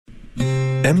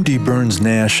MD Burns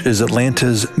Nash is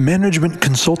Atlanta's management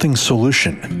consulting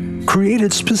solution,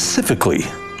 created specifically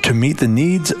to meet the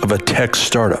needs of a tech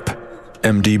startup.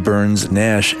 MD Burns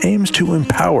Nash aims to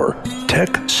empower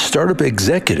tech startup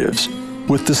executives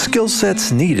with the skill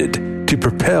sets needed to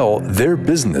propel their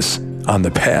business on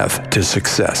the path to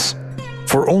success.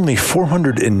 For only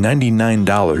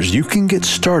 $499, you can get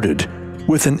started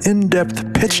with an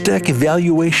in-depth pitch deck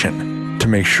evaluation to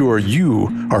make sure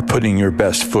you are putting your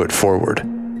best foot forward.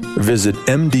 Visit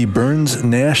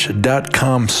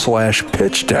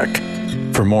mdburnsnash.com/pitch deck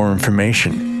for more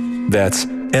information. That's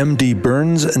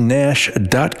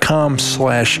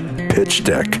mdburnsnash.com/pitch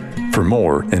deck for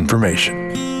more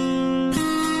information.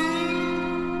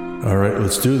 All right,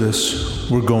 let's do this.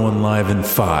 We're going live in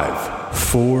 5,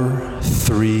 4,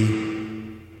 3.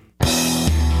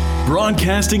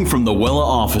 Broadcasting from the Wella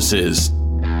offices,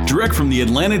 direct from the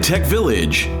Atlanta Tech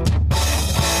Village.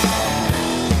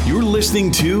 You're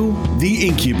listening to The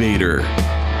Incubator,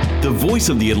 the voice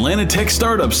of the Atlanta tech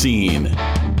startup scene.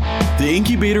 The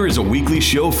Incubator is a weekly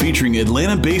show featuring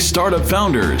Atlanta-based startup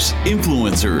founders,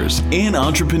 influencers, and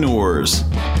entrepreneurs.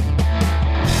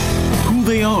 Who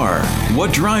they are,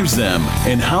 what drives them,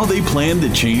 and how they plan to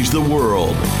change the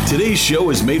world. Today's show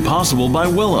is made possible by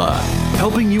Wella,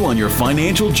 helping you on your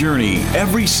financial journey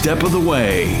every step of the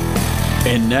way.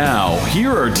 And now,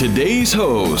 here are today's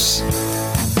hosts.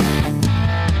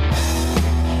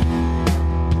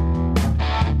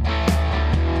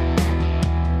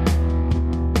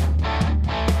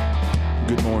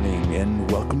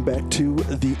 Back to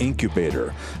The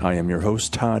Incubator. I am your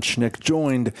host, Todd Schnick,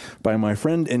 joined by my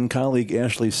friend and colleague,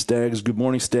 Ashley Staggs. Good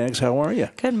morning, Staggs. How are you?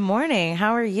 Good morning.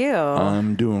 How are you?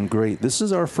 I'm doing great. This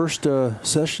is our first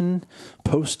session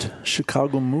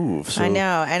post-Chicago move. So. I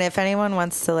know. And if anyone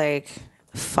wants to,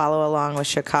 follow along with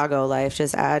Chicago life,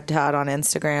 just add Todd on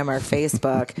Instagram or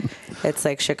Facebook. It's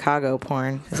like Chicago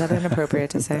porn. Is that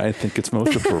inappropriate to say? I think it's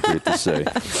most appropriate to say.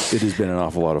 It has been an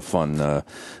awful lot of fun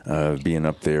being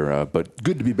up there. But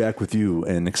good to be back with you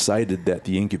and excited that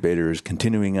the Incubator is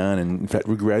continuing on. And in fact,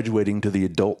 we're graduating to the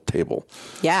adult table.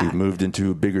 Yeah. We've moved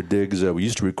into bigger digs. We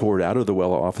used to record out of the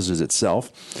Wella offices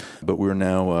itself, but we're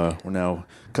now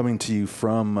coming to you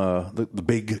from the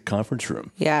big conference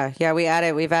room. Yeah.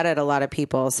 We've added a lot of people,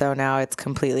 so now it's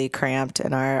completely cramped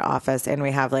in our office, and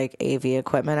we have AV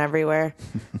equipment everywhere.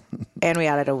 And we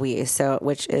added a Wii,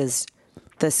 which is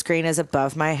the screen is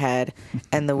above my head,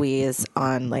 and the Wii is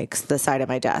on the side of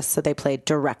my desk, so they play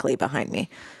directly behind me.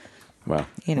 Wow.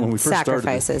 When we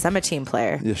sacrifices. I'm a team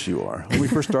player. Yes, you are. When we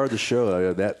first started the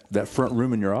show, that front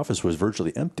room in your office was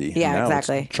virtually empty. Yeah, now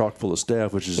exactly. It's chock full of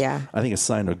staff, which is, I think, a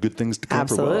sign of good things to come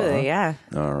for Wella. Absolutely, yeah.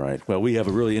 All right. Well, we have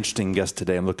a really interesting guest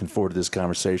today. I'm looking forward to this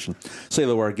conversation. Say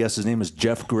hello to our guest. His name is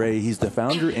Jeff Gray. He's the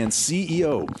founder and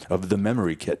CEO of The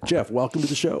Memory Kit. Jeff, welcome to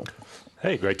the show.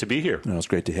 Hey, great to be here. No, it's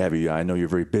great to have you. I know you're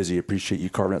very busy. Appreciate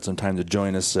you carving out some time to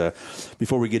join us.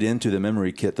 Before we get into the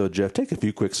Memory Kit, though, Jeff, take a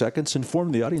few quick seconds and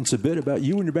inform the audience a bit about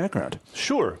you and your background.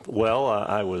 Sure. Well,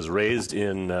 I was raised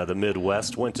in the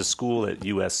Midwest, went to school at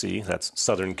USC. That's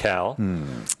Southern Cal,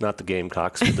 not the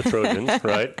Gamecocks, but the Trojans,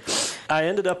 right? I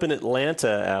ended up in Atlanta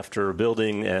after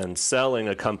building and selling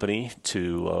a company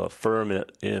to a firm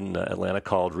in Atlanta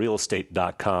called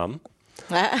realestate.com.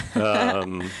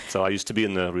 So I used to be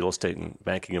in the real estate and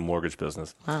banking and mortgage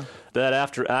business. Wow. That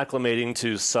after acclimating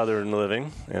to Southern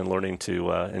living and learning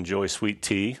to enjoy sweet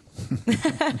tea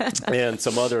and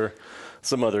some other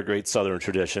great Southern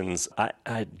traditions,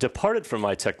 I departed from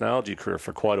my technology career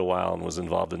for quite a while and was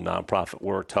involved in nonprofit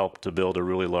work, helped to build a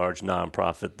really large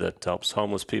nonprofit that helps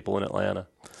homeless people in Atlanta.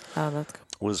 Oh, that's cool.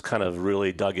 Was kind of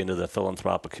really dug into the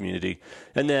philanthropic community.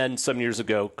 And then some years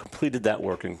ago, completed that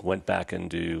work and went back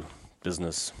into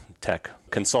business, tech,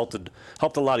 consulted,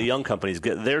 helped a lot of young companies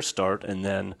get their start, and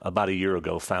then about a year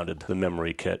ago founded the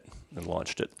Memory Kit and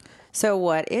launched it. So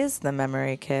what is the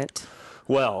Memory Kit?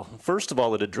 Well, first of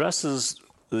all, it addresses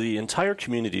the entire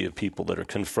community of people that are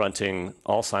confronting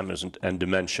Alzheimer's and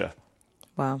dementia.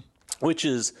 Wow. Which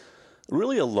is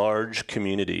really a large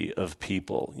community of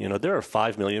people. You know, there are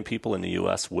 5 million people in the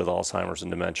U.S. with Alzheimer's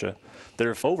and dementia. There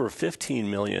are over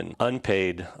 15 million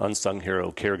unpaid, unsung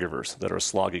hero caregivers that are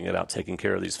slogging it out, taking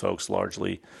care of these folks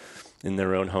largely in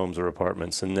their own homes or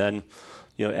apartments. And then,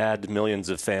 add millions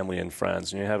of family and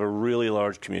friends. And you have a really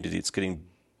large community that's getting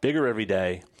bigger every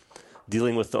day,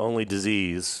 dealing with the only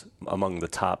disease among the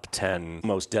top 10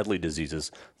 most deadly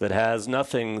diseases that has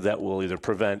nothing that will either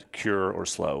prevent, cure, or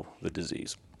slow the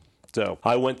disease. So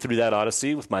I went through that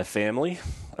odyssey with my family.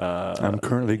 I'm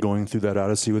currently going through that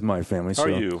odyssey with my family. Are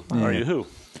you? Yeah. Are you who?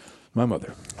 My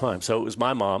mother. Fine. So it was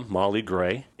my mom, Molly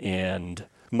Gray, and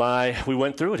We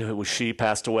went through it. She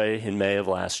passed away in May of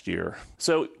last year.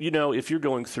 So, if you're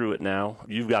going through it now,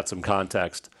 you've got some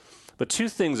context. But two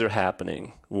things are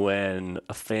happening when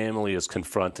a family is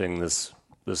confronting this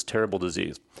terrible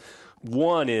disease.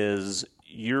 One is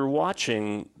you're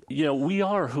watching, we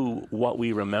are what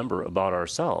we remember about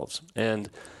ourselves. And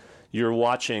you're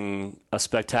watching a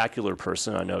spectacular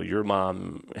person. I know your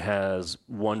mom has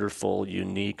wonderful,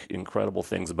 unique, incredible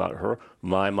things about her.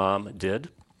 My mom did.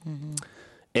 Mm-hmm.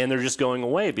 And they're just going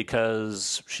away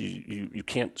because she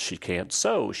can't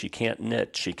sew, she can't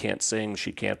knit, she can't sing,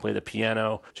 she can't play the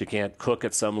piano, she can't cook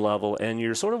at some level. And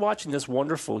you're sort of watching this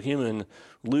wonderful human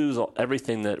lose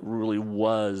everything that really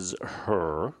was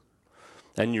her.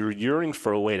 And you're yearning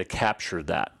for a way to capture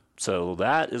that. So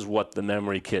that is what the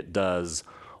memory kit does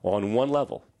on one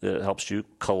level. It helps you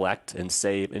collect and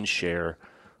save and share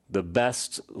the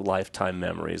best lifetime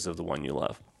memories of the one you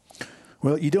love.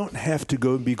 Well, you don't have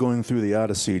to be going through the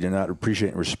Odyssey to not appreciate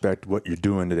and respect what you're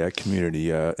doing to that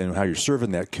community and how you're serving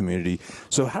that community.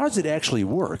 So how does it actually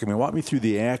work? I mean, walk me through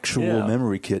the actual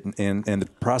memory kit and the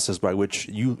process by which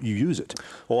you use it.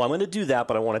 Well, I'm going to do that,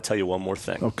 but I want to tell you one more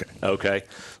thing. Okay.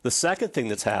 The second thing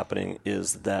that's happening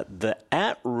is that the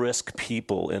at-risk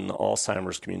people in the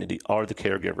Alzheimer's community are the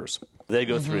caregivers. They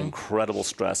go through incredible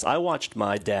stress. I watched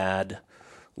my dad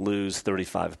lose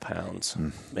 35 pounds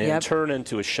and turn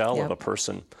into a shell of a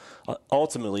person.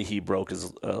 Ultimately, he broke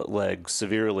his leg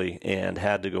severely and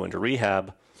had to go into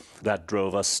rehab. That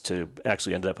drove us to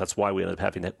that's why we ended up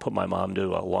having to put my mom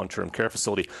to a long-term care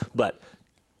facility. But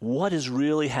what is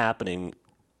really happening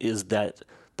is that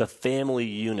the family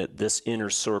unit, this inner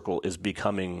circle, is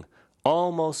becoming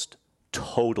almost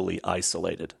totally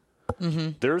isolated. Mm-hmm.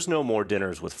 There's no more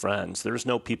dinners with friends. There's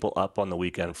no people up on the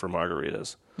weekend for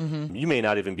margaritas. Mm-hmm. You may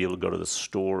not even be able to go to the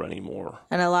store anymore.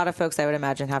 And a lot of folks, I would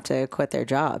imagine, have to quit their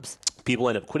jobs. People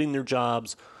end up quitting their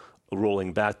jobs,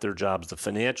 rolling back their jobs. The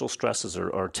financial stresses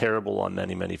are terrible on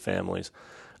many, many families.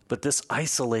 But this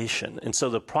isolation, and so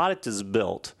the product is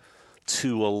built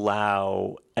to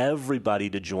allow everybody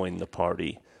to join the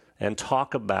party and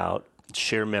talk about,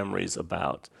 share memories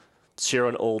about, share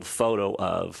an old photo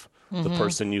of the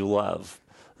person you love.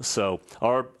 So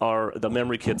the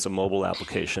Memory Kit's a mobile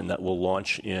application that will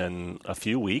launch in a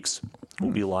few weeks.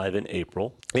 We'll be live in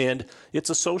April. And it's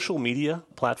a social media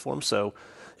platform, so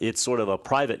it's sort of a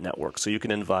private network. So you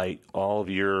can invite all of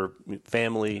your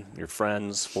family, your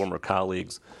friends, former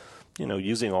colleagues,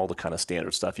 using all the kind of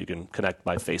standard stuff. You can connect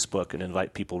by Facebook and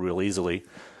invite people real easily.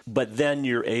 But then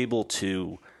you're able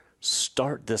to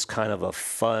start this kind of a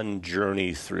fun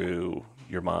journey through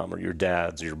your mom or your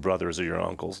dad's or your brother's or your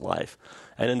uncle's life,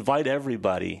 and invite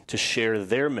everybody to share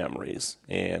their memories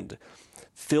and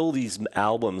fill these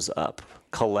albums up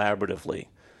collaboratively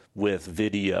with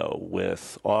video,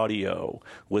 with audio,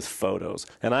 with photos.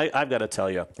 And I've got to tell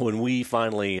you,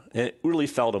 it really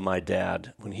fell to my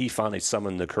dad when he finally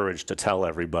summoned the courage to tell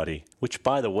everybody, which,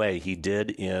 by the way, he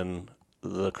did in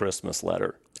the Christmas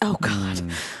letter. Oh, God.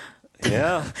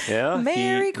 Yeah.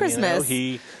 Merry Christmas.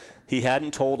 He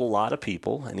hadn't told a lot of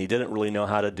people, and he didn't really know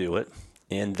how to do it.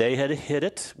 And they had hid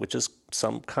it, which is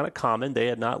some kind of common. They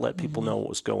had not let people know what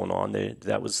was going on.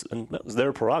 That was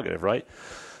their prerogative, right?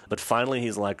 But finally,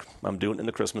 he's like, I'm doing it in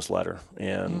the Christmas letter.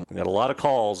 And we got a lot of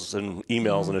calls and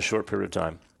emails in a short period of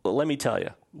time. But let me tell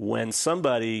you, when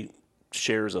somebody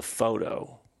shares a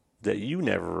photo that you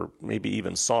never maybe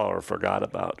even saw or forgot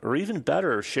about, or even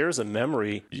better, shares a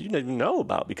memory you didn't know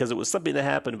about because it was something that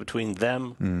happened between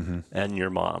them and your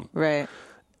mom. Right.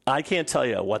 I can't tell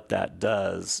you what that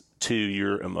does to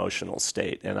your emotional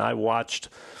state. And I watched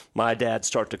my dad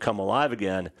start to come alive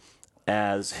again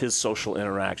as his social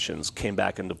interactions came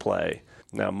back into play.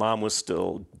 Now, mom was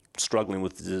still struggling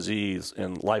with the disease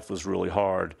and life was really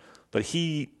hard, but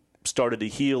he started to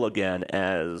heal again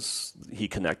as he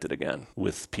connected again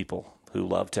with people who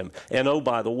loved him. And oh,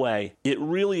 by the way, it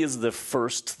really is the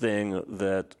first thing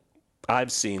that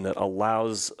I've seen that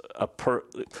allows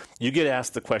you get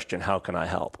asked the question, how can I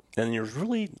help? And there's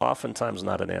really oftentimes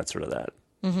not an answer to that.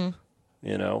 Mm-hmm.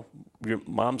 Your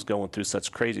mom's going through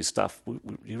such crazy stuff.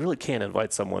 You really can't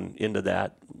invite someone into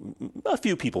that. A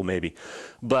few people maybe.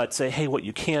 But say, hey, what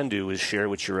you can do is share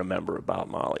what you remember about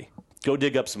Molly. Go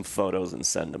dig up some photos and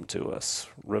send them to us.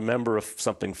 Remember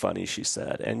something funny she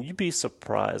said. And you'd be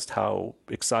surprised how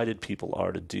excited people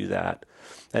are to do that.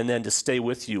 And then to stay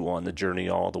with you on the journey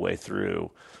all the way through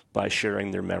by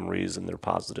sharing their memories and their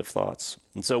positive thoughts.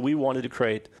 And so we wanted to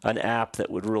create an app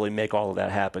that would really make all of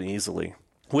that happen easily,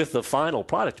 with the final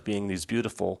product being these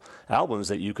beautiful albums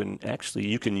that you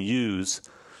can use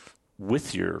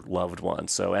with your loved one.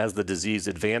 So as the disease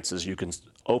advances, you can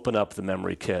open up the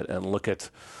memory kit and look at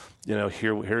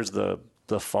here's the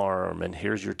farm, and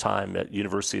here's your time at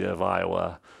University of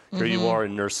Iowa. Here you are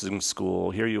in nursing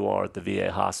school. Here you are at the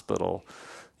VA hospital.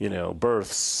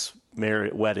 Births,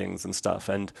 weddings, and stuff.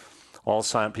 And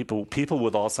people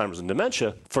with Alzheimer's and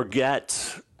dementia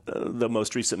forget the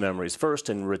most recent memories first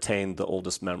and retain the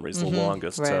oldest memories the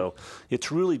longest. Right. So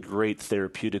it's really great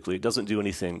therapeutically. It doesn't do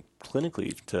anything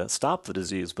clinically to stop the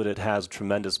disease, but it has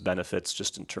tremendous benefits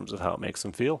just in terms of how it makes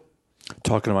them feel.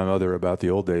 Talking to my mother about the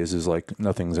old days is like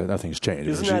nothing's changed.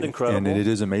 Isn't that incredible? And it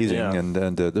is amazing. Yeah.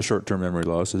 And the short-term memory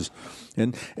loss is,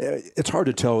 and it's hard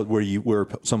to tell where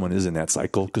someone is in that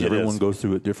cycle because everyone goes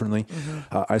through it differently.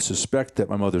 I suspect that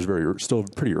my mother's still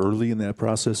pretty early in that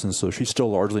process, and so she's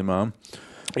still largely mom.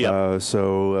 Yeah.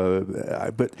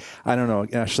 But I don't know.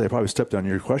 Actually, I probably stepped on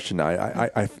your question.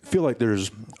 I feel like there's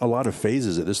a lot of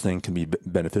phases that this thing can be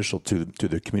beneficial to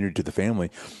the community, to the family,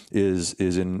 is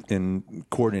in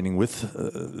coordinating with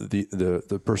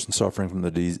the person suffering from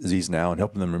the disease now and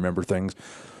helping them remember things.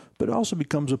 But it also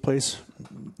becomes a place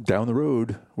down the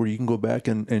road where you can go back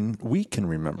and we can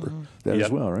remember that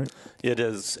as well, right? It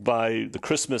is. By the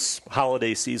Christmas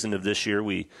holiday season of this year,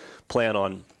 we plan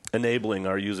on enabling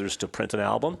our users to print an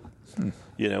album, in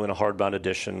a hardbound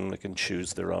edition. They can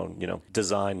choose their own,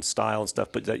 design, style and stuff,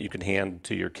 but that you can hand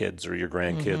to your kids or your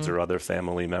grandkids or other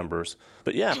family members.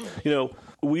 But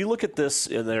we look at this,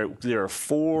 and there are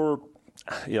four,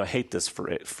 I hate this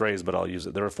phrase, but I'll use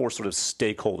it. There are four sort of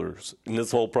stakeholders in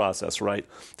this whole process, right?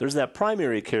 There's that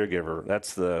primary caregiver.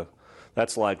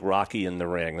 That's like Rocky in the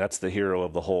ring. That's the hero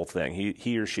of the whole thing.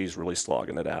 He or she's really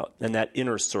slogging it out. And that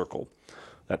inner circle,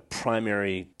 that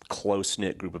primary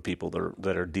close-knit group of people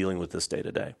that are dealing with this day to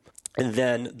day. And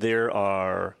then there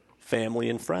are family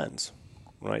and friends,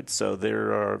 right? So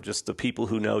there are just the people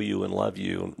who know you and love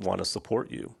you and want to support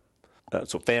you.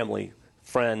 So family,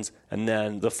 friends, and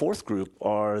then the fourth group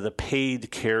are the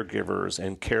paid caregivers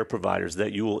and care providers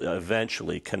that you will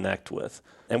eventually connect with.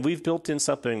 And we've built in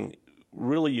something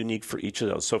really unique for each of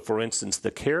those. So for instance,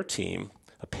 the care team,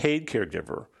 a paid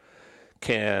caregiver,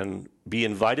 can be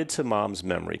invited to mom's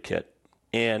memory kit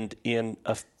and in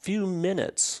a few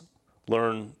minutes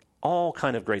learn all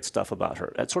kind of great stuff about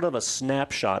her. That's sort of a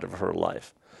snapshot of her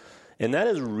life. And that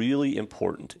is really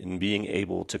important in being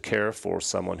able to care for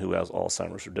someone who has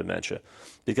Alzheimer's or dementia,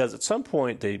 because at some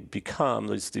point they become,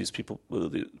 these people,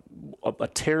 a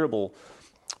terrible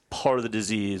part of the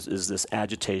disease is this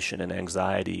agitation and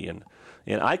anxiety. And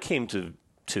I came to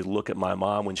look at my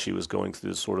mom when she was going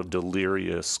through this sort of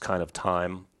delirious kind of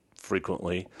time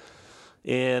frequently.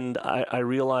 And I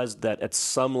realized that at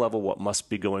some level what must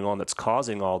be going on that's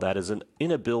causing all that is an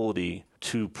inability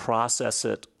to process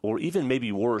it, or even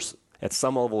maybe worse, at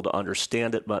some level to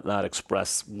understand it but not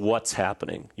express what's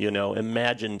happening.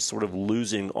 Imagine sort of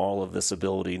losing all of this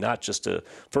ability, not just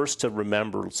first to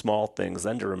remember small things,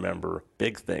 then to remember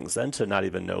big things, then to not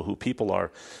even know who people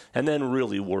are, and then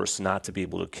really worse, not to be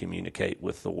able to communicate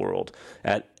with the world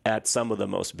at some of the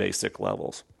most basic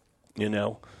levels,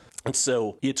 And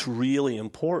so it's really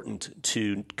important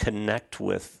to connect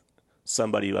with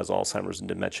somebody who has Alzheimer's and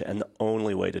dementia, and the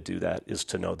only way to do that is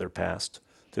to know their past.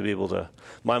 To be able to,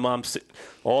 my mom,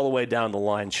 all the way down the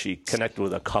line, she connected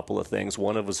with a couple of things.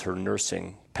 One of was her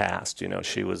nursing past.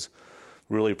 She was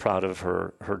really proud of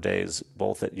her days,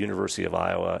 both at University of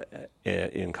Iowa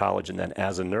in college and then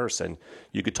as a nurse. And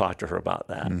you could talk to her about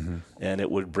that, and it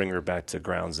would bring her back to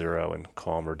ground zero and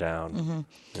calm her down.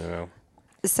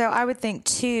 So I would think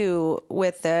too,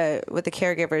 with the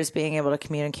caregivers being able to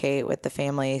communicate with the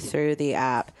family through the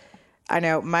app. I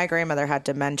know my grandmother had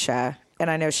dementia. And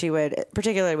I know she would,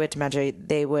 particularly with dementia,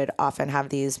 they would often have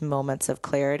these moments of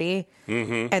clarity,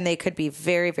 and they could be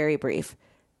very, very brief,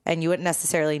 and you wouldn't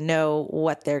necessarily know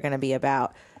what they're going to be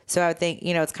about. So I would think,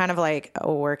 it's kind of like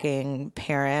a working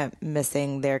parent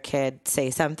missing their kid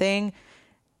say something.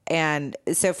 And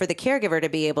so for the caregiver to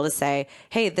be able to say,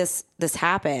 hey, this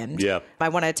happened. Yeah. I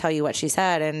want to tell you what she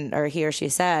said or he or she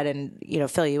said and,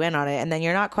 fill you in on it. And then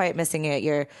you're not quite missing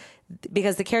it.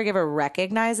 Because the caregiver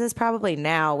recognizes probably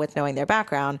now with knowing their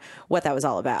background what that was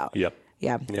all about. Yep.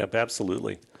 Yeah. Yep,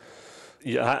 absolutely.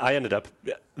 Yeah, I ended up,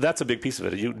 that's a big piece of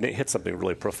it. You hit something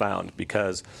really profound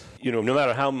because, no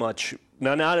matter how much,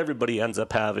 now not everybody ends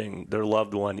up having their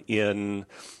loved one in,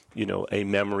 a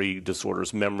memory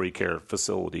disorders, memory care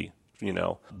facility,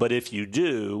 But if you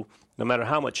do, no matter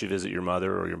how much you visit your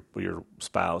mother or your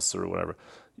spouse or whatever,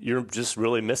 you're just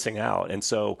really missing out. And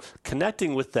so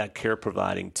connecting with that care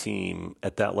providing team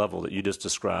at that level that you just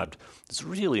described is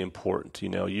really important.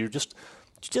 You're just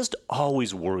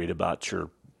always worried about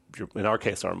your, in our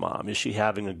case, our mom. Is she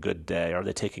having a good day? Are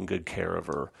they taking good care of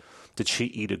her? Did she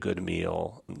eat a good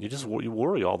meal? You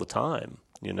worry all the time.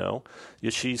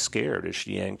 Is she scared? Is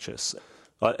she anxious?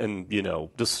 And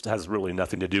this has really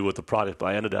nothing to do with the product, but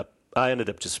I ended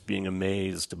up just being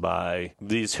amazed by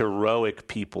these heroic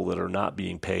people that are not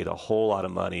being paid a whole lot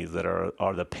of money, that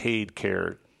are the paid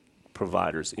care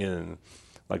providers in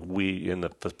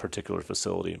the particular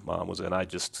facility Mom was in.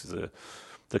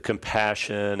 The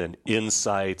compassion and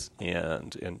insight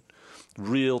and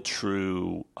real,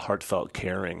 true, heartfelt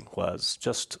caring was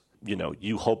just,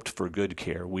 you hoped for good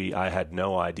care. I had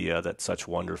no idea that such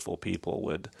wonderful people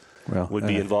would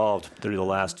be involved through the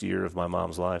last year of my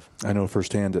mom's life. I know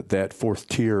firsthand that fourth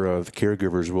tier of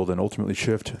caregivers will then ultimately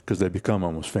shift because they become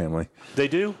almost family. They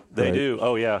do. They do.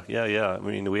 Oh, yeah. I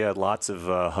mean, we had lots of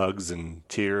hugs and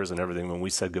tears and everything when we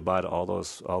said goodbye to all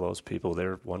those people.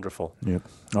 They're wonderful. Yep.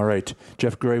 All right.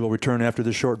 Jeff Gray will return after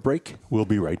this short break. We'll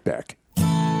be right back.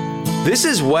 This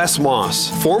is Wes Moss,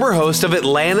 former host of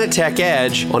Atlanta Tech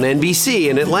Edge on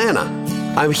NBC in Atlanta.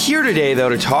 I'm here today, though,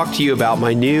 to talk to you about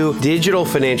my new digital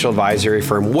financial advisory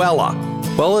firm, Wella.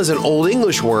 Wella is an Old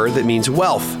English word that means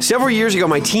wealth. Several years ago,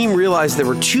 my team realized there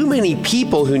were too many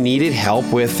people who needed help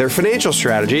with their financial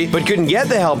strategy, but couldn't get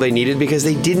the help they needed because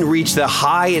they didn't reach the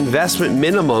high investment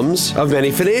minimums of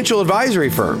many financial advisory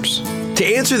firms. To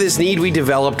answer this need, we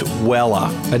developed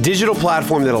Wella, a digital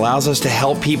platform that allows us to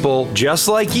help people just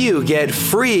like you get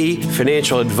free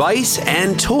financial advice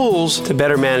and tools to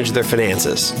better manage their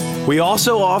finances. We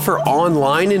also offer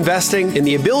online investing and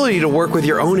the ability to work with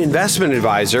your own investment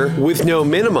advisor with no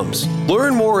minimums.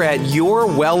 Learn more at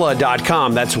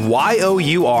yourwella.com. That's yourwela.com.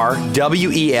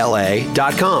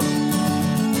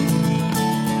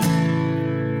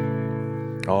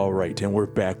 All right, and we're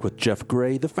back with Jeff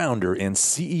Gray, the founder and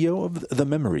CEO of The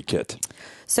Memory Kit.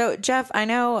 So, Jeff, I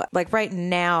know, right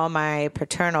now, my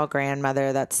paternal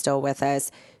grandmother that's still with us,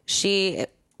 she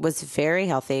was very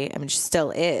healthy. I mean, she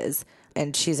still is,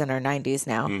 and she's in her 90s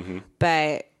now,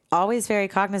 but always very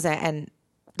cognizant, and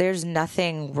there's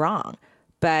nothing wrong.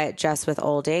 But just with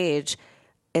old age,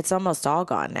 it's almost all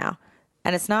gone now.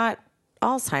 And it's not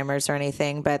Alzheimer's or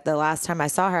anything, but the last time I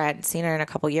saw her, I hadn't seen her in a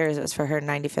couple years. It was for her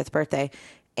 95th birthday.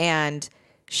 And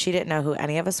she didn't know who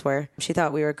any of us were. She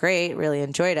thought we were great, really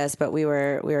enjoyed us, but we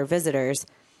were visitors.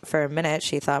 For a minute,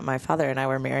 she thought my father and I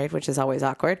were married, which is always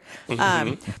awkward.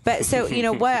 But so,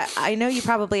 what, I know you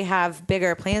probably have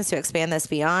bigger plans to expand this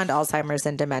beyond Alzheimer's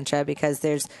and dementia, because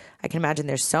I can imagine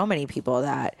there's so many people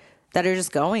that are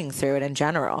just going through it in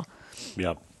general.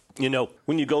 Yeah.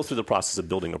 When you go through the process of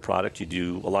building a product, you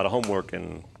do a lot of homework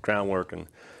and groundwork.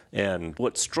 And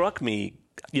what struck me,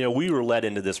 we were led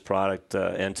into this product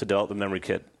and to develop the Memory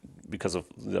Kit because of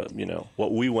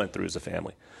what we went through as a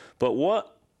family. But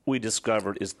what we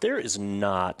discovered is there is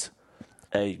not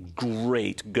a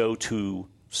great go-to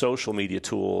social media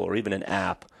tool or even an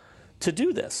app to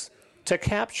do this, to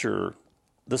capture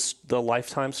the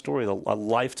lifetime story, a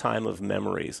lifetime of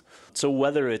memories. So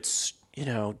whether it's,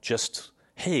 just,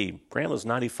 hey, grandma's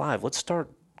 95, let's start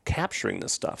capturing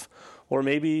this stuff. Or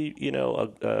maybe, an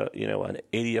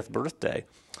 80th birthday.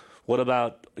 What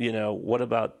about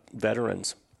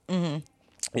veterans?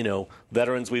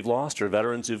 Veterans we've lost, or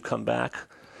veterans who've come back,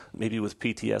 maybe with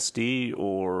PTSD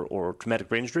or traumatic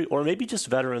brain injury, or maybe just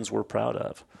veterans we're proud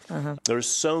of. There's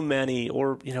so many,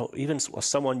 or, even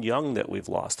someone young that we've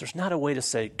lost. There's not a way to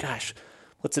say, gosh,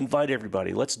 let's invite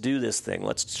everybody. Let's do this thing.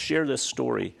 Let's share this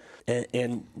story.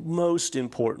 And most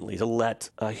importantly, to let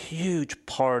a huge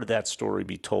part of that story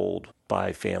be told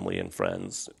by family and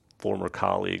friends, former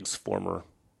colleagues, I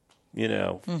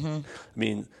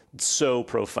mean, so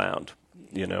profound,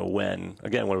 when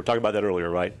we were talking about that earlier,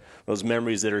 right? Those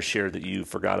memories that are shared that you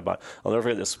forgot about. I'll never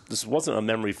forget this. This wasn't a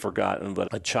memory forgotten,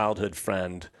 but a childhood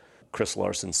friend, Chris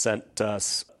Larson, sent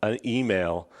us an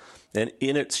email. And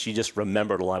in it, she just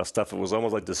remembered a lot of stuff. It was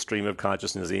almost like the stream of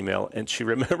consciousness email. And she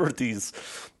remembered these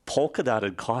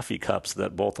polka-dotted coffee cups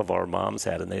that both of our moms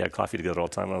had, and they had coffee together all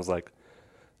the time. And I was like,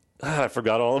 I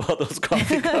forgot all about those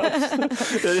coffee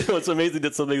cups. It's amazing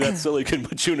that something that silly can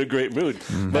put you in a great mood.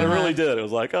 But it really did. It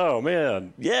was like, oh,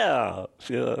 man, yeah.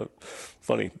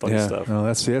 Funny stuff. No,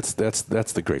 that's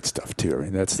the great stuff too. I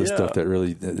mean, that's the stuff that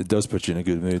really it does put you in a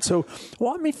good mood. So,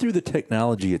 walk me through the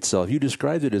technology itself. You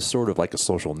described it as sort of like a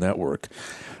social network.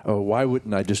 Why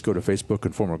wouldn't I just go to Facebook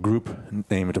and form a group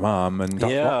named Mom and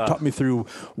talk me through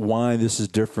why this is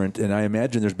different? And I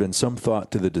imagine there's been some thought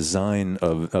to the design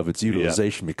of its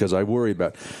utilization, because I worry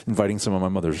about inviting some of my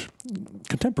mother's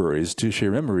contemporaries to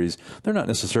share memories. They're not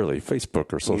necessarily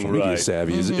Facebook or social media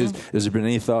savvy. Has there been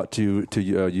any thought to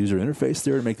user interface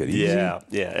there to make that easy? Yeah,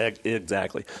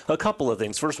 exactly. A couple of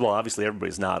things. First of all, obviously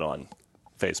everybody's not on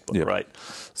Facebook, right?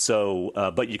 So,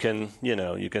 but you can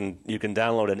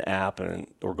download an app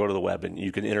or go to the web and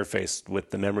you can interface with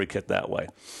the memory kit that way.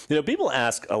 People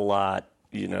ask a lot,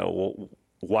 well,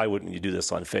 why wouldn't you do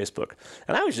this on Facebook?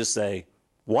 And I always just say,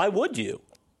 why would you?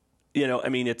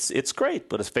 It's great,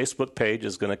 but a Facebook page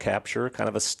is going to capture kind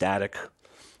of a static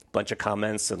bunch of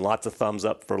comments and lots of thumbs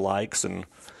up for likes and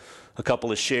a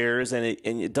couple of shares, and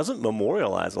it doesn't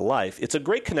memorialize a life. It's a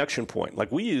great connection point.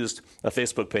 Like, we used a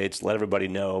Facebook page to let everybody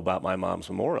know about my mom's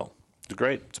memorial. It's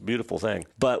great. It's a beautiful thing.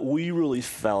 But we really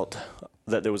felt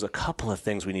that there was a couple of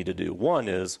things we need to do. One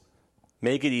is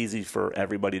make it easy for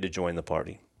everybody to join the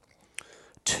party.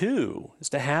 Two is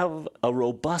to have a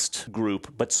robust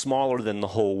group, but smaller than the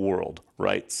whole world,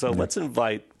 right? So let's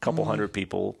invite a couple hundred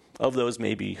people. Of those,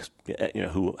 maybe,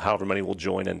 however many will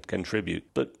join and contribute.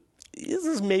 But this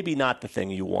is maybe not the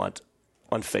thing you want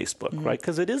on Facebook, right?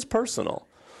 Because it is personal.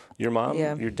 Your mom,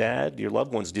 your dad, your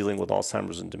loved ones dealing with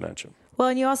Alzheimer's and dementia. Well,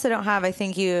 and you also don't have, I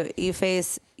think you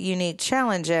face unique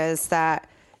challenges that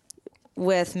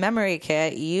with Memory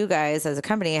Kit, you guys as a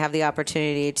company have the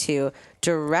opportunity to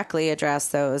directly address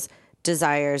those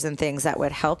desires and things that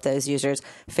would help those users.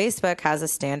 Facebook has a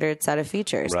standard set of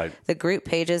features. Right. The group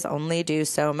pages only do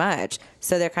so much.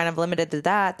 So they're kind of limited to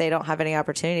that. They don't have any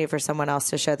opportunity for someone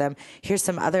else to show them, here's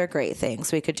some other great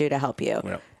things we could do to help you.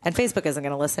 Yeah. And Facebook isn't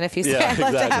going to listen if you say, I'd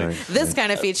love to have this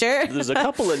kind of feature. There's a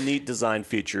couple of neat design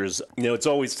features. It's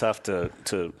always tough to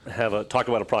talk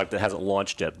about a product that hasn't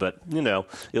launched yet, but,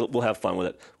 we'll have fun with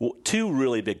it. Well, two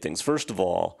really big things. First of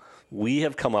all, we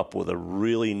have come up with a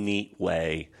really neat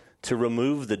way to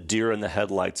remove the deer in the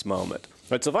headlights moment.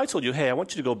 Right, so if I told you, hey, I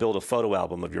want you to go build a photo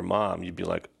album of your mom, you'd be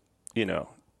like,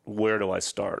 where do I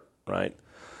start, right?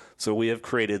 So we have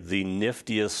created the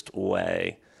niftiest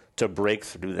way to break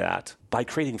through that by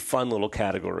creating fun little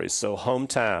categories. So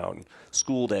hometown,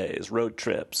 school days, road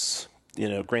trips,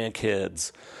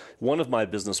 grandkids. One of my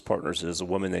business partners is a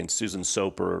woman named Susan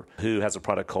Soper who has a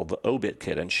product called the Obit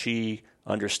Kit, and she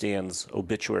understands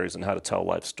obituaries and how to tell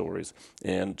life stories.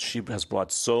 And she has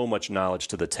brought so much knowledge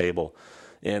to the table.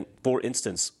 And for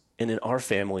instance, in our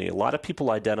family, a lot of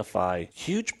people identify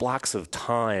huge blocks of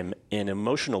time and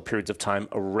emotional periods of time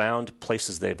around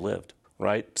places they've lived,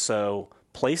 right? So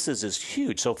places is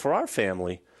huge. So for our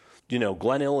family,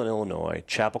 Glen Ellen, Illinois,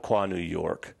 Chappaqua, New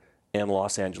York, and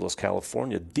Los Angeles,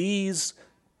 California,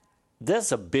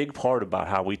 that's a big part about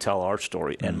how we tell our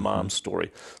story and mom's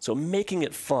story. So making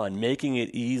it fun, making it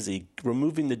easy,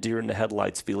 removing the deer in the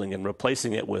headlights feeling and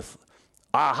replacing it with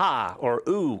aha or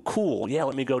ooh, cool. Yeah,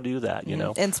 let me go do that,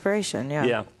 Inspiration,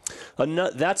 yeah.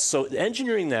 Yeah. So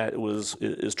engineering that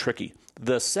is tricky.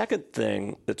 The second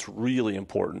thing that's really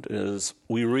important is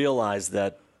we realize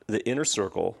that the inner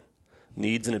circle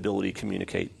needs an ability to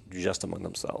communicate just among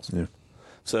themselves. Yeah.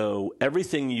 So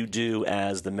everything you do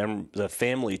as the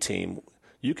family team,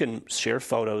 you can share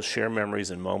photos, share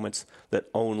memories and moments that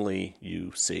only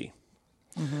you see.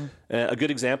 Mm-hmm. A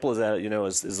good example is that,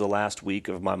 is the last week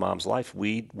of my mom's life.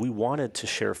 We wanted to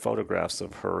share photographs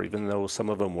of her, even though some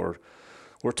of them were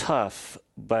tough,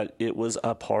 but it was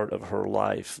a part of her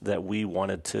life that we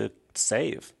wanted to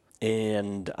save.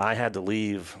 And I had to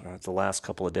leave the last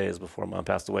couple of days before Mom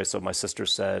passed away. So my sister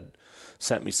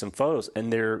sent me some photos,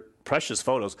 and they're precious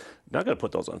photos. I'm not going to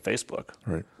put those on Facebook,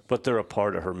 right? But they're a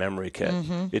part of her memory kit.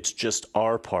 Mm-hmm. It's just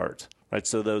our part, right?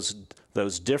 So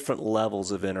those different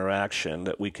levels of interaction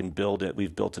that we've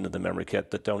built into the memory kit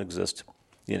that don't exist,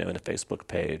 in a Facebook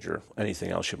page or anything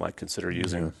else you might consider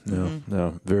using.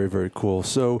 No, very, very cool.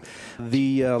 So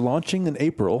the launching in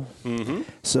April,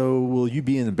 so will you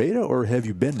be in the beta or have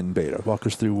you been in beta? Walk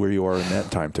us through where you are in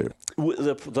that time too.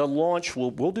 The launch,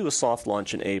 we'll do a soft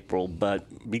launch in April, but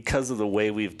because of the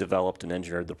way we've developed and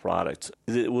engineered the product,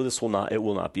 it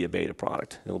will not be a beta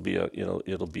product. It'll be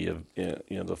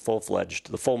the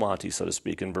full-fledged, the full Monty, so to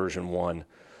speak, in version 1.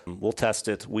 We'll test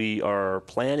it. We are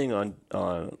planning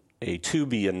on a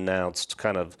to-be-announced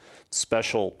kind of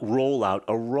special rollout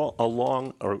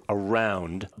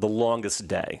around the longest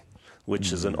day,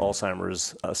 which is an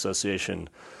Alzheimer's Association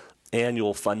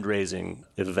annual fundraising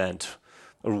event,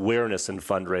 awareness and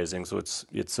fundraising. So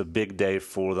it's a big day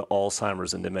for the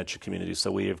Alzheimer's and dementia community.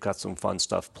 So we have got some fun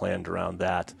stuff planned around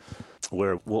that,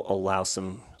 where we'll allow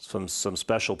some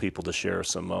special people to share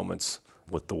some moments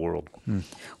with the world.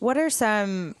 What are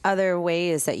some other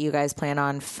ways that you guys plan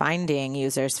on finding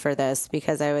users for this?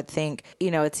 Because I would think,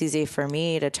 it's easy for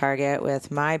me to target with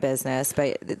my business,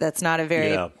 but that's not a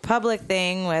very public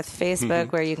thing with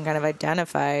Facebook where you can kind of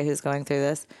identify who's going through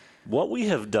this. What we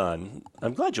have done,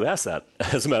 I'm glad you asked that,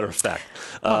 as a matter of fact.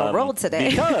 On a roll today.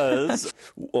 Because,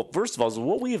 well, first of all,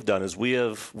 what we have done is we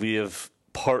have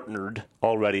partnered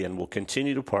already and will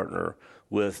continue to partner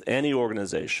with any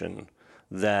organization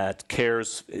that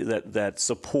cares, that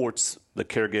supports the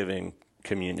caregiving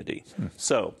community.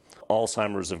 So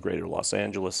Alzheimer's of Greater Los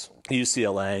Angeles,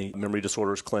 UCLA, Memory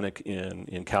Disorders Clinic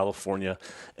in California,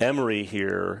 Emory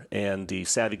here, and the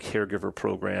Savvy Caregiver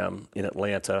Program in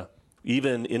Atlanta,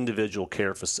 even individual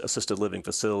care assisted living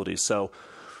facilities. So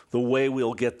the way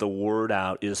we'll get the word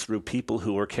out is through people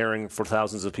who are caring for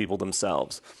thousands of people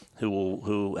themselves,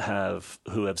 who have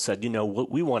said,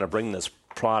 we want to bring this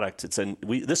product.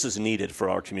 This is needed for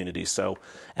our community. So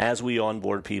as we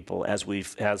onboard people, as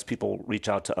people reach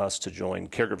out to us to join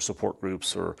caregiver support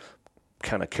groups or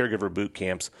kind of caregiver boot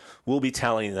camps, we'll be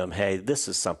telling them, hey, this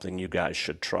is something you guys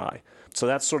should try. So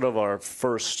that's sort of our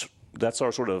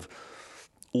sort of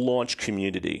launch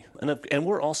community. And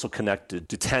we're also connected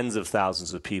to tens of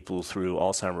thousands of people through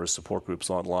Alzheimer's support groups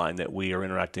online that we are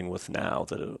interacting with now.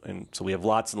 And so we have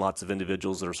lots and lots of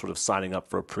individuals that are sort of signing up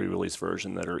for a pre-release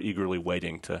version that are eagerly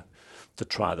waiting to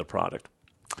try the product.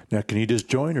 Now, can you just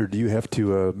join, or do you have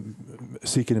to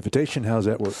seek an invitation? How does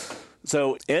that work?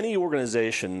 So any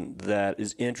organization that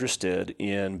is interested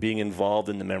in being involved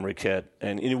in the memory kit,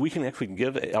 and we can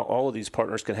give all of these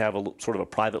partners can have a sort of a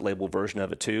private label version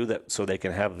of it too, so they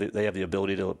have the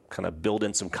ability to kind of build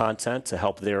in some content to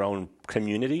help their own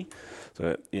community.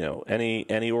 So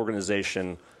any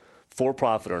organization, for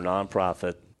profit or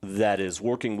nonprofit, that is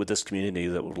working with this community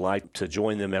that would like to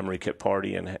join the memory kit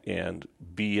party and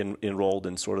be enrolled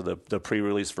in sort of the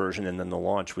pre-release version and then the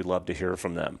launch, we'd love to hear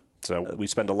from them. So we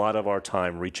spend a lot of our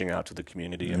time reaching out to the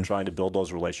community and trying to build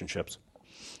those relationships.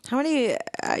 How many,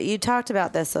 you talked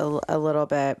about this a little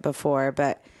bit before,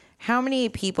 but how many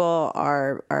people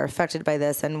are affected by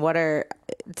this, and what are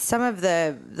some of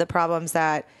the problems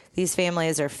that these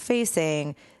families are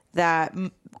facing that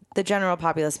the general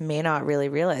populace may not really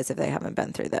realize if they haven't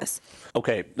been through this?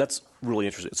 Okay, that's really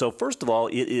interesting. So first of all,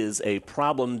 it is a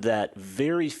problem that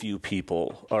very few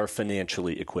people are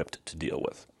financially equipped to deal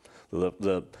with.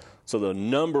 So the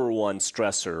number one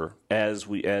stressor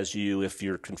if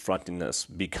you're confronting this,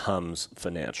 becomes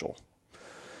financial.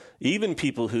 Even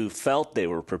people who felt they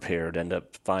were prepared end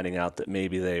up finding out that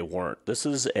maybe they weren't. This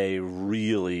is a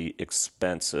really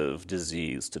expensive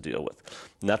disease to deal with.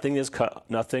 Nothing is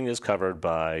covered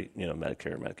by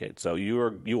Medicare and Medicaid. So you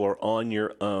are on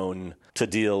your own to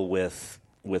deal with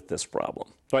this problem.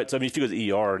 Right. So if you go to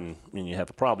the ER and you have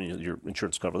a problem, your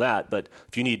insurance will cover that. But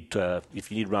if you need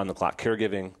round the clock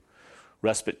caregiving,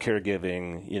 respite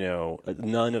caregiving,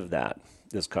 none of that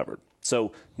is covered.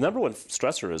 So number one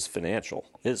stressor is financial.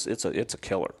 It's a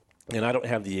killer. And I don't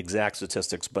have the exact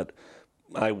statistics, but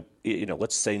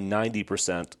let's say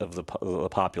 90% of the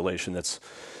population that's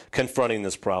confronting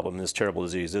this problem, this terrible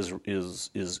disease,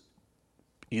 is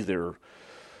either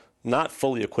not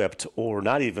fully equipped or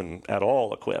not even at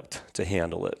all equipped to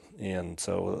handle it. And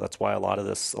so that's why a lot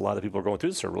of people are going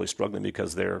through this are really struggling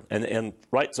because they're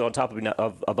right. So on top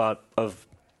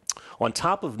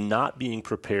of not being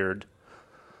prepared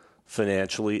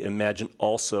financially, imagine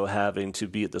also having to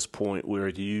be at this point where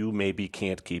you maybe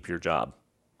can't keep your job.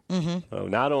 Mm-hmm. So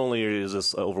not only is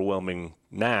this overwhelming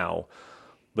now,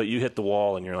 but you hit the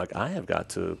wall and you're like, I have got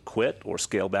to quit or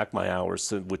scale back my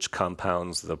hours, which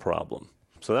compounds the problem.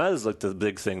 So that is like the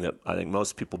big thing that I think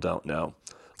most people don't know.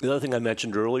 The other thing I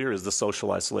mentioned earlier is the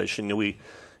social isolation.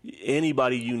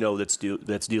 Anybody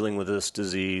that's dealing with this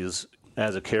disease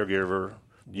as a caregiver,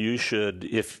 you should,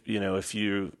 if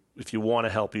you want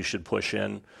to help, you should push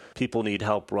in. People need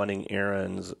help running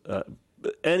errands.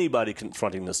 Anybody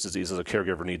confronting this disease as a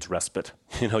caregiver needs respite.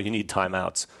 You need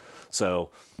timeouts. So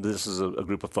this is a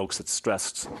group of folks that's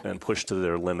stressed and pushed to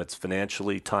their limits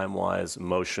financially, time-wise,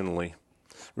 emotionally.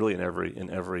 Really in every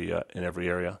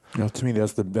area. To me,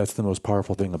 that's the most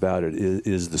powerful thing about it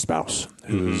is the spouse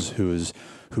who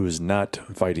is not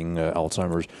fighting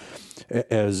Alzheimer's.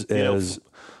 As a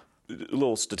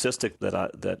little statistic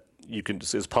that you can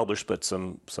is published, but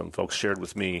some folks shared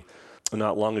with me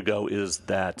not long ago is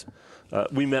that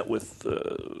we met with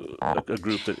a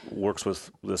group that works with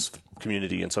this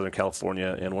community in Southern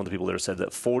California, and one of the people there said that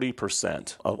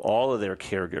 40% of all of their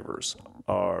caregivers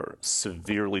are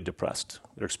severely depressed.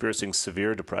 They're experiencing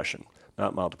severe depression,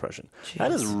 not mild depression. Jeez.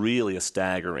 That is really a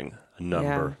staggering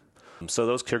number. Yeah. So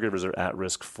those caregivers are at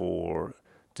risk for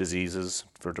diseases,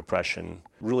 for depression.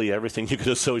 Really everything you could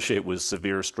associate with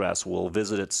severe stress will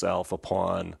visit itself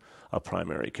upon a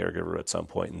primary caregiver at some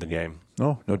point in the game.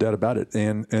 No doubt about it.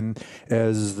 And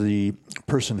as the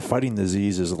person fighting the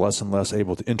disease is less and less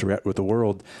able to interact with the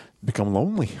world, become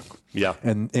lonely. Yeah.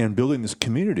 And building this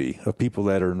community of people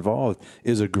that are involved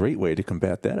is a great way to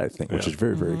combat that, I think, which is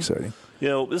very, very exciting.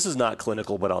 This is not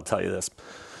clinical, but I'll tell you this.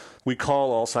 We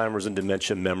call Alzheimer's and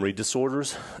dementia memory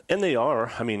disorders, and they are,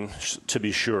 to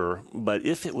be sure. But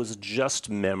if it was just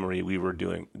memory we were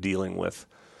dealing with,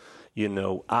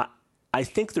 I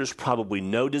think there's probably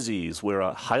no disease where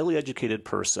a highly educated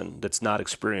person that's not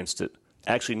experienced it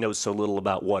actually knows so little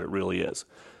about what it really is.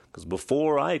 Because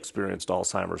before I experienced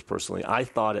Alzheimer's personally, I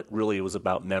thought it really was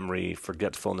about memory,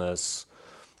 forgetfulness.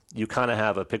 You kind of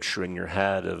have a picture in your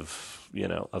head of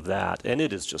that, and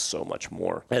it is just so much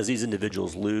more. As these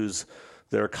individuals lose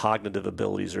their cognitive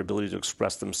abilities, their ability to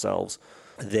express themselves,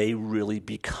 they really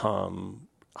become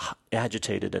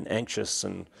agitated and anxious,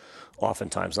 and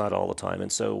oftentimes, not all the time.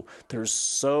 And so there's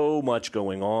so much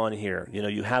going on here.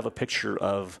 You have a picture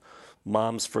of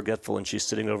mom's forgetful and she's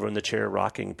sitting over in the chair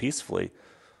rocking peacefully.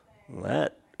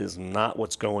 That is not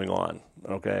what's going on,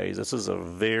 okay? This is a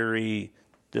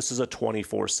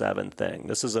 24/7 thing.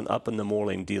 This isn't up in the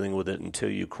morning dealing with it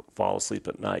until you fall asleep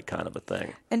at night kind of a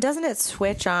thing. And doesn't it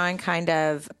switch on kind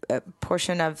of a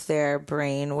portion of their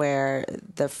brain where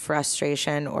the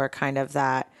frustration or kind of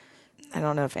that, I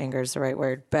don't know if anger is the right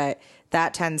word, but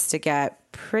that tends to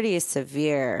get pretty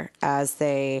severe as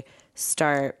they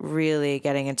start really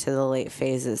getting into the late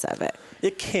phases of it?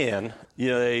 It can.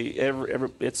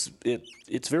 It's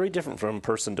very different from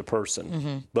person to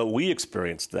person, but we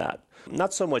experienced that.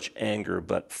 Not so much anger,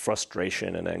 but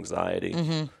frustration and anxiety.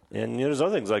 And there's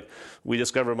other things like we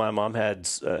discovered my mom had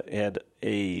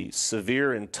a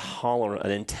severe intolerance,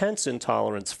 an intense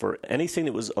intolerance for anything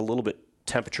that was a little bit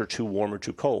temperature too warm or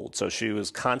too cold. So she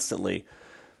was constantly,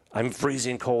 I'm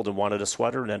freezing cold and wanted a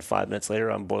sweater, and then 5 minutes later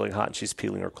I'm boiling hot and she's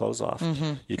peeling her clothes off.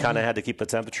 You kind of had to keep the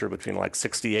temperature between like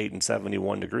 68 and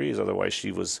 71 degrees, otherwise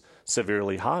she was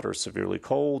severely hot or severely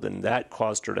cold, and that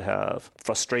caused her to have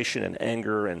frustration and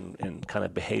anger and kind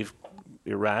of behave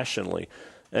irrationally.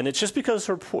 And it's just because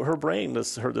her brain,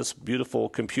 this beautiful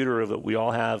computer that we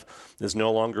all have, is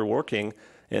no longer working,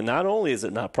 and not only is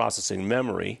it not processing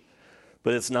memory,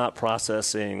 but it's not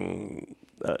processing,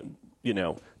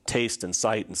 taste and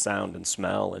sight and sound and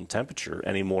smell and temperature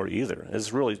anymore either.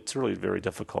 It's really very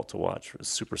difficult to watch. It's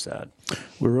super sad.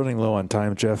 We're running low on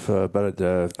time, Jeff, but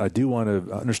I do want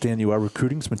to understand you are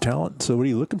recruiting some talent. So what are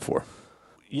you looking for?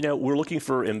 We're looking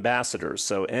for ambassadors.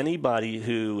 So anybody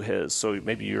who has, so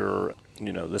maybe you're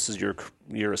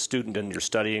a student and you're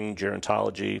studying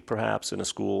gerontology perhaps in a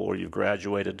school, or you've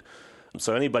graduated.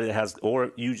 So anybody that has,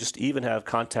 or you just even have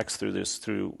context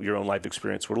through your own life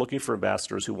experience, we're looking for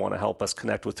ambassadors who want to help us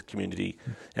connect with the community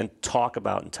and talk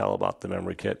about and tell about the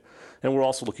memory kit. And we're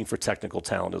also looking for technical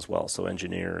talent as well, so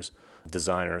engineers,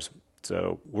 designers.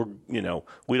 So we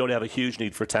don't have a huge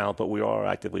need for talent, but we are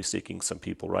actively seeking some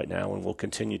people right now, and we'll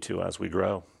continue to as we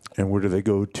grow. And where do they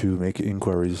go to make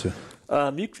inquiries?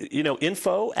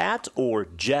 Info at or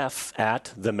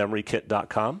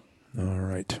jeff@thememorykit.com. All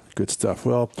right. Good stuff.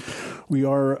 Well, we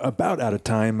are about out of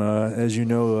time. As you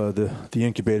know, the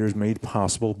Incubator is made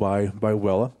possible by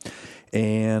Wella.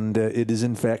 And it is,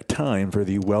 in fact, time for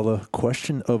the Wella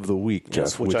question of the week, Jeff.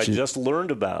 Yes, which I just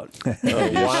learned about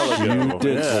a while ago. You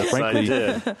did. Yes, Frankly,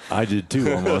 I did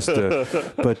too, almost.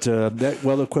 But that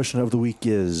Wella question of the week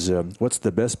is, what's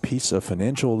the best piece of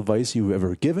financial advice you've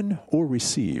ever given or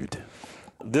received?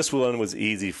 This one was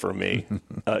easy for me.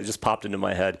 It just popped into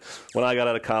my head. When I got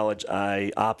out of college,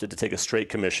 I opted to take a straight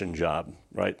commission job,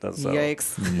 right?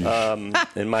 Yikes.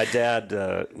 And my dad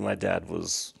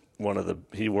was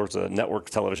he worked as a network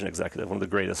television executive, one of the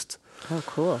greatest. Oh,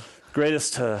 cool.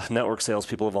 Greatest network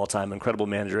salespeople of all time, incredible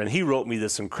manager. And he wrote me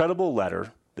this incredible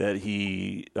letter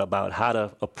about how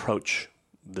to approach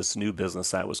this new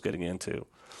business I was getting into,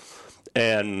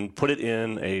 and put it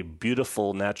in a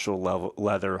beautiful natural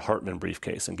leather Hartman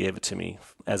briefcase and gave it to me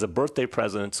as a birthday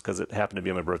present, because it happened to be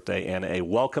on my birthday, and a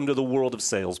welcome to the world of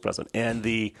sales present.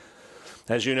 And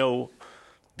as you know,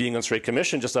 being on straight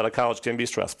commission just out of college can be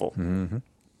stressful. Mm-hmm.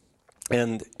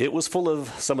 And it was full of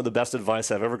some of the best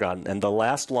advice I've ever gotten. And the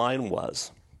last line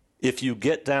was, if you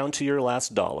get down to your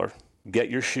last dollar, get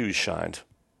your shoes shined.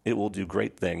 It will do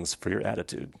great things for your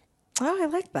attitude. Oh, I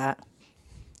like that.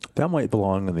 That might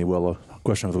belong in the Wella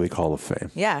Question of the Week Hall of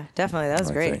Fame. Yeah, definitely. That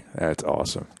was great. That's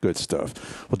awesome. Good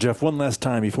stuff. Well, Jeff, one last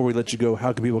time before we let you go,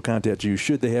 how can people contact you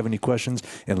should they have any questions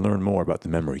and learn more about the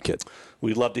Memory Kit?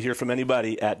 We'd love to hear from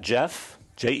anybody at Jeff,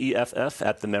 Jeff,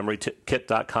 at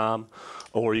thememorykit.com,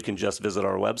 or you can just visit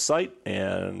our website,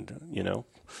 and,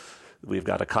 we've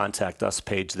got a contact us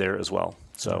page there as well.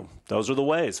 So those are the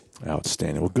ways.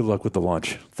 Outstanding. Well, good luck with the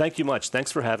launch. Thank you much.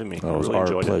 Thanks for having me. It was really our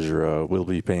enjoyed pleasure. We'll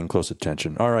be paying close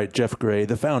attention. All right, Jeff Gray,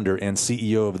 the founder and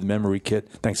CEO of the Memory Kit.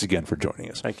 Thanks again for joining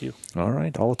us. Thank you. All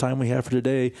right, all the time we have for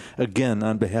today. Again,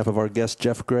 on behalf of our guest,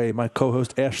 Jeff Gray, my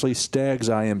co-host, Ashley Staggs,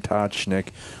 I am Todd Schnick.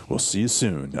 We'll see you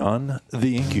soon on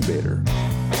The Incubator.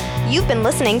 You've been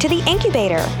listening to The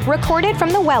Incubator, recorded from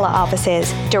the Wella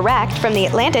offices, direct from the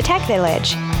Atlanta Tech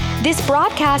Village. This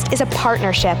broadcast is a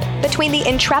partnership between the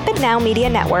Intrepid Now Media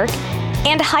Network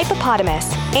and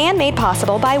Hypopotamus, and made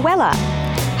possible by Wella,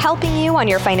 helping you on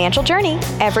your financial journey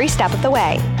every step of the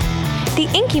way. The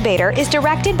Incubator is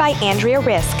directed by Andrea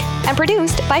Risk and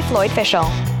produced by Floyd Fischel.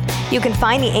 You can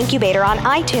find The Incubator on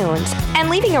iTunes, and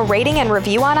leaving a rating and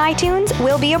review on iTunes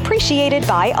will be appreciated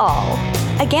by all.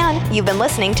 Again, you've been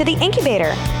listening to The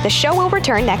Incubator. The show will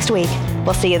return next week.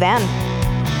 We'll see you then.